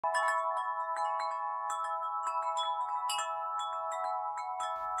This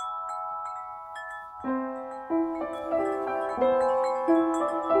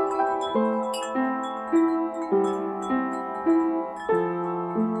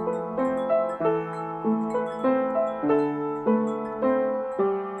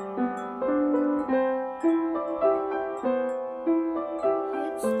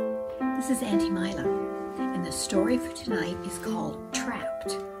is Auntie Mila, and the story for tonight is called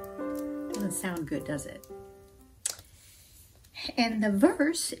Trapped. Doesn't sound good, does it? And the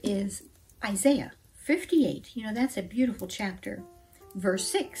verse is Isaiah 58. You know, that's a beautiful chapter. Verse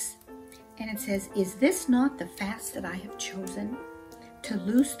 6. And it says, "Is this not the fast that I have chosen? To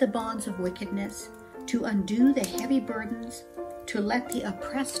loose the bonds of wickedness, to undo the heavy burdens, to let the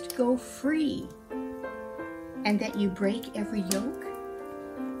oppressed go free, and that you break every yoke?"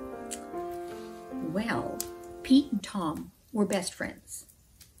 Well, Pete and Tom were best friends.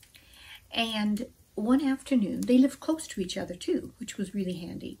 And one afternoon, they lived close to each other too, which was really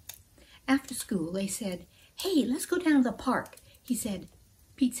handy. After school, they said, "Hey, let's go down to the park."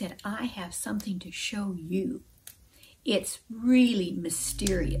 Pete said, "I have something to show you. It's really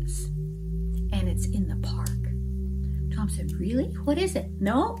mysterious, and it's in the park." Tom said, "Really? What is it?"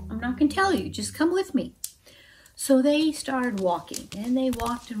 "No, I'm not going to tell you. Just come with me." So they started walking, and they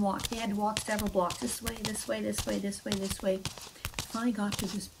walked and walked. They had to walk several blocks, this way, this way, this way, this way, this way. Finally got to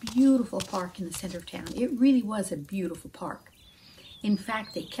this beautiful park in the center of town. It really was a beautiful park. In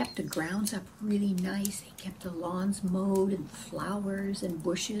fact, they kept the grounds up really nice. They kept the lawns mowed and flowers and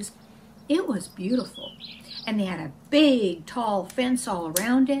bushes. It was beautiful. And they had a big, tall fence all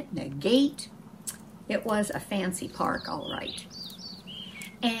around it and a gate. It was a fancy park, all right.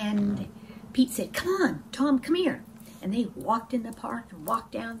 And Pete said, "Come on, Tom, come here." And they walked in the park and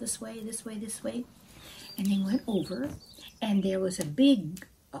walked down this way, this way, this way. And they went over, and there was a big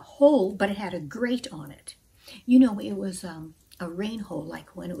hole, but it had a grate on it. You know, it was a rain hole,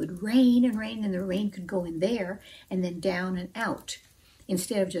 like when it would rain and rain, and the rain could go in there and then down and out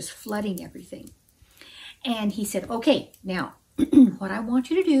instead of just flooding everything. And he said, "Okay, now, what I want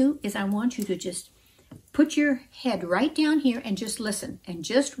you to do is I want you to just put your head right down here and just listen and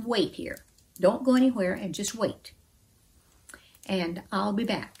just wait here. Don't go anywhere and just wait. And I'll be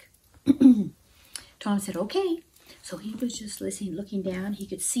back." Tom said, "Okay." So he was just listening, looking down. He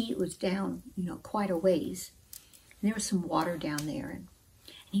could see it was down, you know, quite a ways. And there was some water down there. And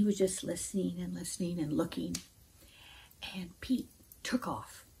he was just listening and listening and looking. And Pete took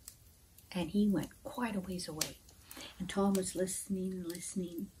off. And he went quite a ways away. And Tom was listening and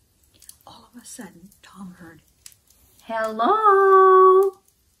listening. All of a sudden, Tom heard, "Hello!"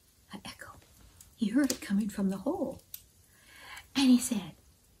 An echo. He heard it coming from the hole. And he said,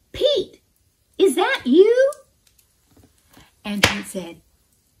 "Pete, is that you?" And Pete said,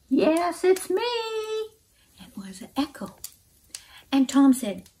 "Yes, it's me." It was an echo. And Tom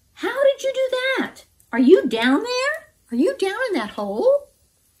said, "How did you do that? Are you down there? Are you down in that hole?"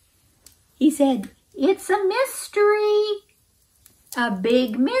 He said, "It's a mystery, a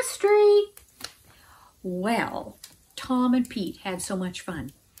big mystery." Well, Tom and Pete had so much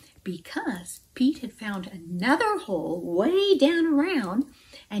fun, because Pete had found another hole way down around,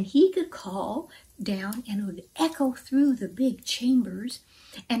 and he could call down and it would echo through the big chambers,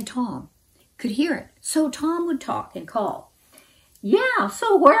 and Tom could hear it. So Tom would talk and call, "Yeah,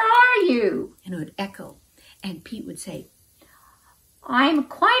 so where are you?" And it would echo. And Pete would say, "I'm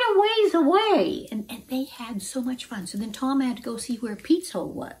quite a ways away." And they had so much fun. So then Tom had to go see where Pete's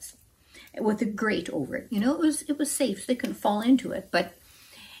hole was with a grate over it. You know, it was safe, so they couldn't fall into it, but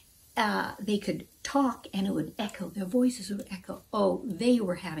they could talk and it would echo. Their voices would echo. Oh, they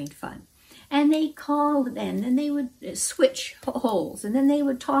were having fun. And they called then, and they would switch holes, and then they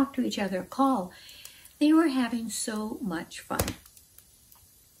would talk to each other, call. They were having so much fun.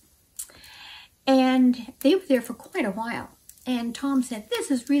 And they were there for quite a while. And Tom said, "This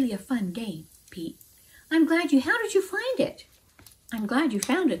is really a fun game, Pete. How did you find it?" "I'm glad you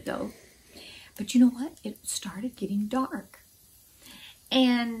found it, though." But you know what? It started getting dark.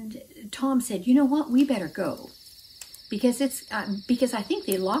 And Tom said, "You know what? We better go, because I think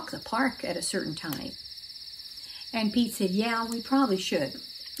they lock the park at a certain time." And Pete said, "Yeah, we probably should.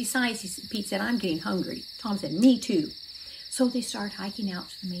 Besides," Pete said, "I'm getting hungry." Tom said, "Me too." So they started hiking out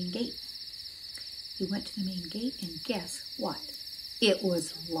to the main gate. They went to the main gate, and guess what? It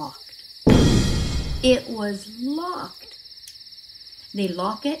was locked. It was locked. They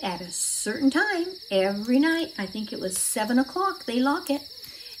lock it at a certain time every night. I think it was 7 o'clock. They lock it.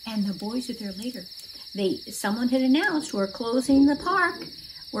 And the boys are there later. Someone had announced, "We're closing the park.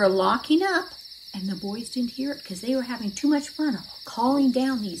 We're locking up." And the boys didn't hear it because they were having too much fun calling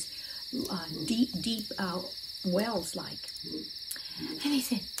down these deep wells like. And they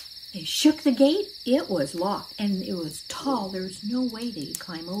said, they shook the gate. It was locked and it was tall. There was no way they could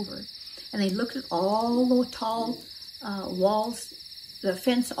climb over. And they looked at all the tall walls, the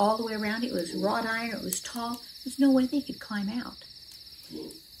fence all the way around. It was wrought iron. It was tall. There's no way they could climb out.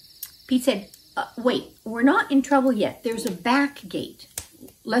 Pete said, wait, we're not in trouble yet. There's a back gate.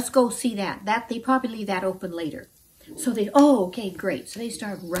 Let's go see that. They probably leave that open later. So they, oh, okay, great. So they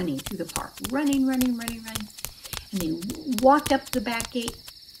started running through the park. Running. And they walked up to the back gate.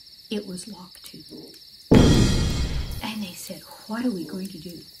 It was locked too. And they said, what are we going to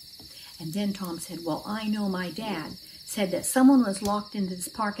do? And then Tom said, well, I know my dad said that someone was locked into this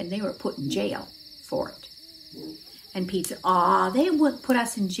park and they were put in jail for it. And Pete said, they wouldn't put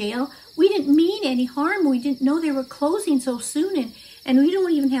us in jail. We didn't mean any harm. We didn't know they were closing so soon, and we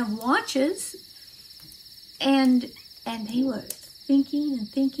don't even have watches. And they were thinking,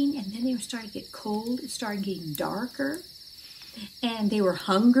 and then they were starting to get cold. It started getting darker, and they were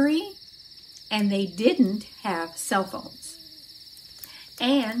hungry, and they didn't have cell phones.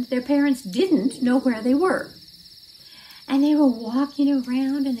 And their parents didn't know where they were. And they were walking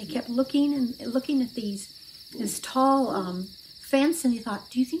around, and they kept looking at this tall fence, and they thought,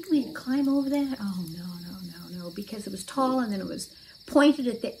 do you think we could climb over that? Oh, no, because it was tall, and then it was pointed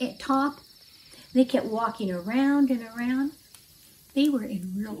at the top. They kept walking around and around. They were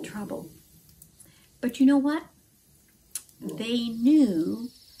in real trouble. But you know what? They knew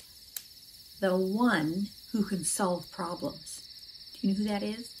the one who can solve problems. Do you know who that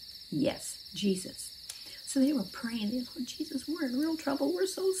is? Yes, Jesus. So they were praying. They thought, Jesus, we're in real trouble. We're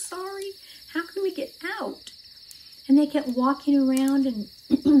so sorry. How can we get out? And they kept walking around, and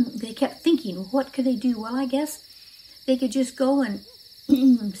they kept thinking, what could they do? Well, I guess they could just go and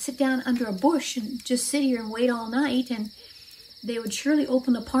sit down under a bush and just sit here and wait all night, and they would surely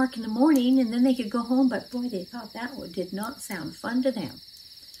open the park in the morning, and then they could go home. But boy, they thought that did not sound fun to them.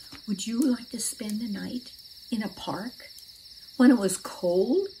 Would you like to spend the night in a park when it was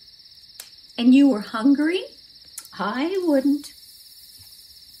cold and you were hungry? I wouldn't.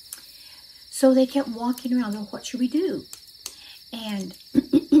 So they kept walking around. Well, what should we do? And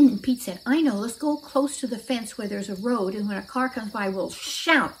Pete said, I know, let's go close to the fence where there's a road, and when a car comes by, we'll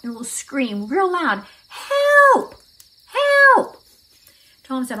shout and we'll scream real loud, help, help.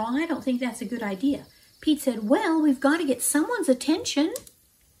 Tom said, I don't think that's a good idea. Pete said, well, we've got to get someone's attention,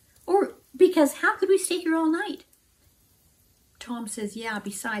 or because how could we stay here all night? Tom says, yeah,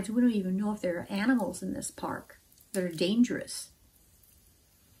 besides, we don't even know if there are animals in this park that are dangerous.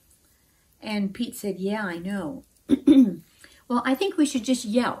 And Pete said, yeah, I know. Well, I think we should just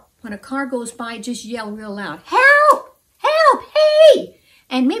yell. When a car goes by, just yell real loud, help, help, hey!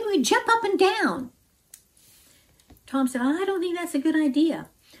 And maybe we jump up and down. Tom said, I don't think that's a good idea.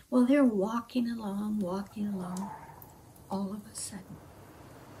 Well, they're walking along. All of a sudden,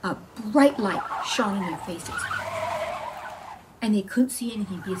 a bright light shone in their faces. And they couldn't see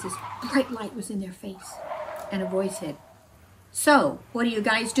anything because this bright light was in their face. And a voice said, so, what are you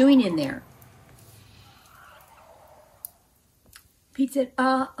guys doing in there? Pete said,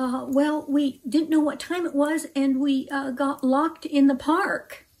 well, we didn't know what time it was, and we got locked in the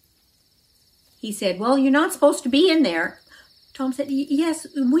park. He said, well, you're not supposed to be in there. Tom said, yes,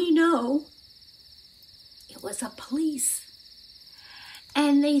 we know. It was a police.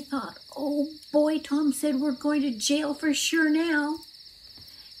 And they thought, oh boy, Tom said, we're going to jail for sure now.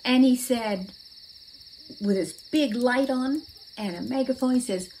 And he said, with his big light on and a megaphone, he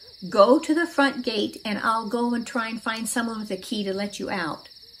says, go to the front gate and I'll go and try and find someone with a key to let you out.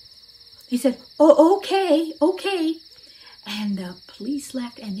 He said, oh, okay. And the police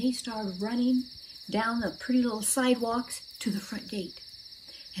left, and they started running down the pretty little sidewalks to the front gate.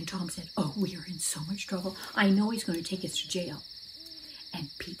 And Tom said, oh, we are in so much trouble. I know he's going to take us to jail. And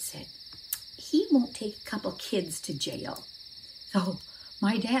Pete said, he won't take a couple kids to jail. So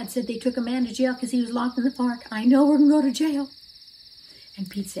my dad said they took a man to jail because he was locked in the park. I know we're going to go to jail. And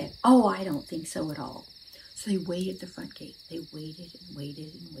Pete said, oh, I don't think so at all. So they waited at the front gate. They waited and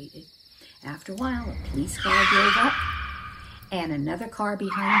waited and waited. After a while, a police car drove up, and another car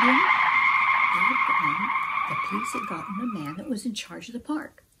behind him. The police had gotten the man that was in charge of the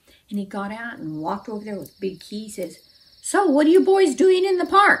park. And he got out and walked over there with a big key. He says, so what are you boys doing in the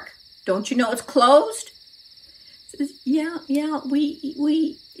park? Don't you know it's closed? Says, yeah,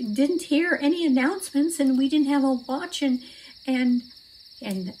 we didn't hear any announcements, and we didn't have a watch, and then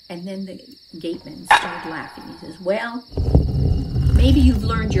the gateman started laughing. He says, well, maybe you've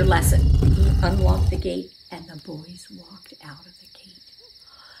learned your lesson. He unlocked the gate, and the boys walked out of the gate.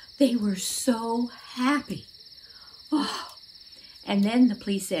 They were so happy. Oh. And then the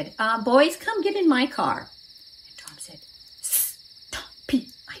police said, boys, come get in my car. And Tom said, Tom,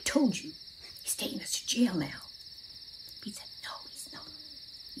 Pete, I told you. He's taking us to jail now. Pete said, no, he's not.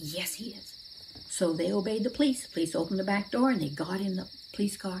 Yes, he is. So they obeyed the police. The police opened the back door and they got in the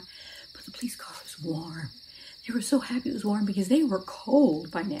police car. But the police car was warm. They were so happy it was warm because they were cold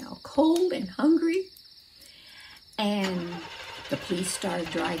by now. Cold and hungry. And the police started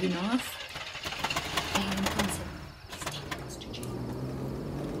driving off. And Tom said, he's taking us to jail.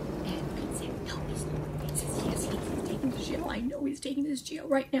 And Pete said, no, he's not. Pete says, yes, he's taking us to jail. I know he's taking us to jail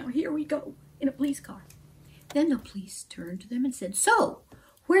right now. Here we go, in a police car. Then the police turned to them and said, so,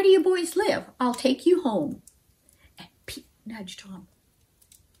 where do you boys live? I'll take you home. And Pete nudged Tom.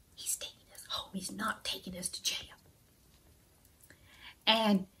 He's taking us home. He's not taking us to jail.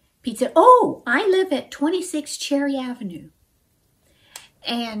 And Pete said, oh, I live at 26 Cherry Avenue.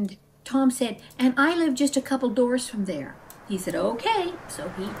 And Tom said, and I live just a couple doors from there. He said, okay. So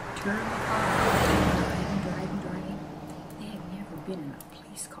he turned the car, driving. They had never been in a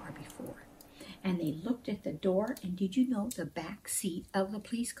police car before. And they looked at the door, and did you know the back seat of the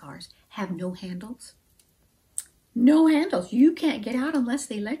police cars have no handles? No handles. You can't get out unless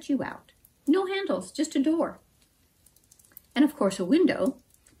they let you out. No handles, just a door. And of course a window,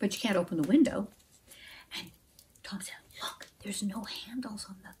 but you can't open the window. And Tom said, look, there's no handles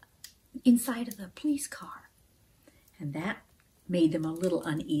on the inside of the police car. And that made them a little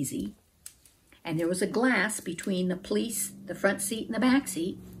uneasy. And there was a glass between the police, the front seat and the back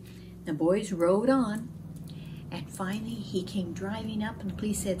seat. The boys rode on. And finally he came driving up and the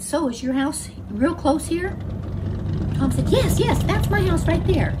police said, so is your house real close here? Tom said, yes, that's my house right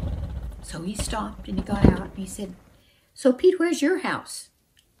there. So he stopped and he got out and he said, so Pete, where's your house?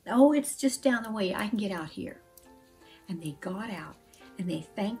 Oh, it's just down the way. I can get out here. And they got out and they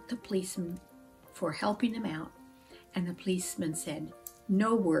thanked the policeman for helping them out. And the policeman said,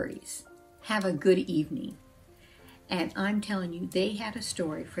 no worries. Have a good evening. And I'm telling you, they had a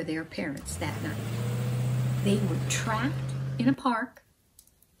story for their parents that night. They were trapped in a park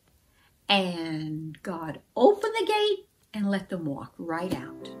and God opened the gate and let them walk right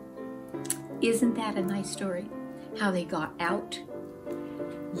out. Isn't that a nice story? How they got out?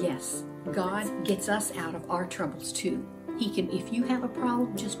 Yes, God gets us out of our troubles too. He can, if you have a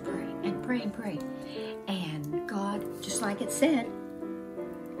problem, just pray and pray and pray. And God, just like it said,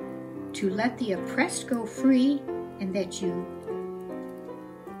 to let the oppressed go free and that you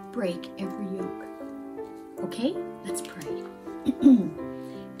break every yoke. Okay, let's pray.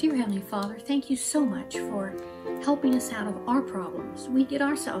 Dear Heavenly Father, thank you so much for helping us out of our problems. We get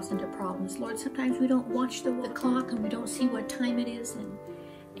ourselves into problems. Lord, sometimes we don't watch the clock and we don't see what time it is and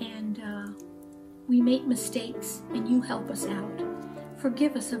we make mistakes and you help us out.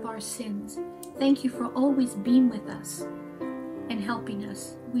 Forgive us of our sins. Thank you for always being with us and helping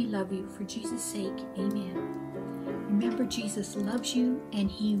us. We love you. For Jesus' sake, amen. Remember, Jesus loves you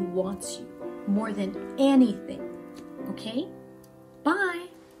and he wants you more than anything. Okay? Bye.